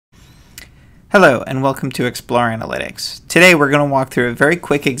Hello and welcome to Explore Analytics. Today we're going to walk through a very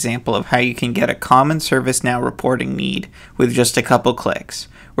quick example of how you can get a common ServiceNow reporting need with just a couple clicks.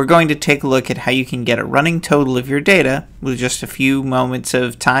 We're going to take a look at how you can get a running total of your data with just a few moments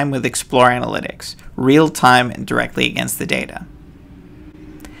of time with Explore Analytics, real time and directly against the data.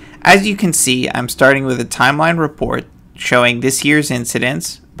 As you can see, I'm starting with a timeline report showing this year's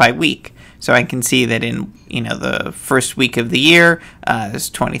incidents by week. So I can see that in the first week of the year, there's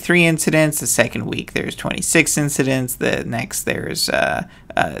 23 incidents. The second week there's 26 incidents. The next there's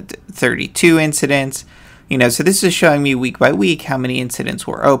 32 incidents. So this is showing me week by week how many incidents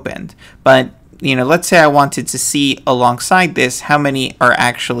were opened. But let's say I wanted to see alongside this how many are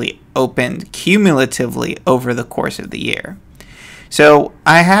actually opened cumulatively over the course of the year. So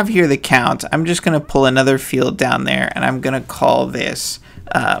I have here the count. I'm just going to pull another field down there, and I'm going to call this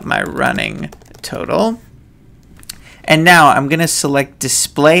my running total. And now I'm going to select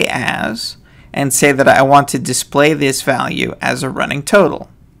display as and say that I want to display this value as a running total.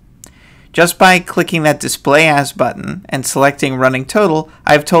 Just by clicking that display as button and selecting running total,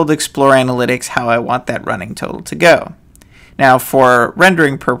 I've told Explore Analytics how I want that running total to go. Now for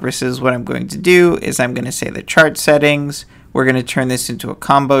rendering purposes, what I'm going to do is I'm going to say the chart settings. We're going to turn this into a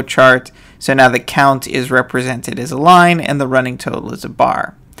combo chart. So now the count is represented as a line and the running total is a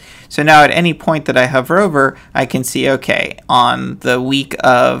bar. So now at any point that I hover over, I can see, okay, on the week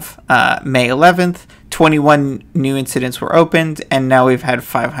of May 11th, 21 new incidents were opened, and now we've had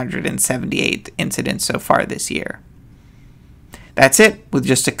 578 incidents so far this year. That's it. With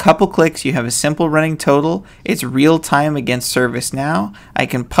just a couple clicks, you have a simple running total. It's real time against ServiceNow. I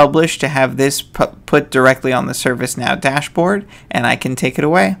can publish to have this put directly on the ServiceNow dashboard, and I can take it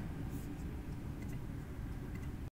away.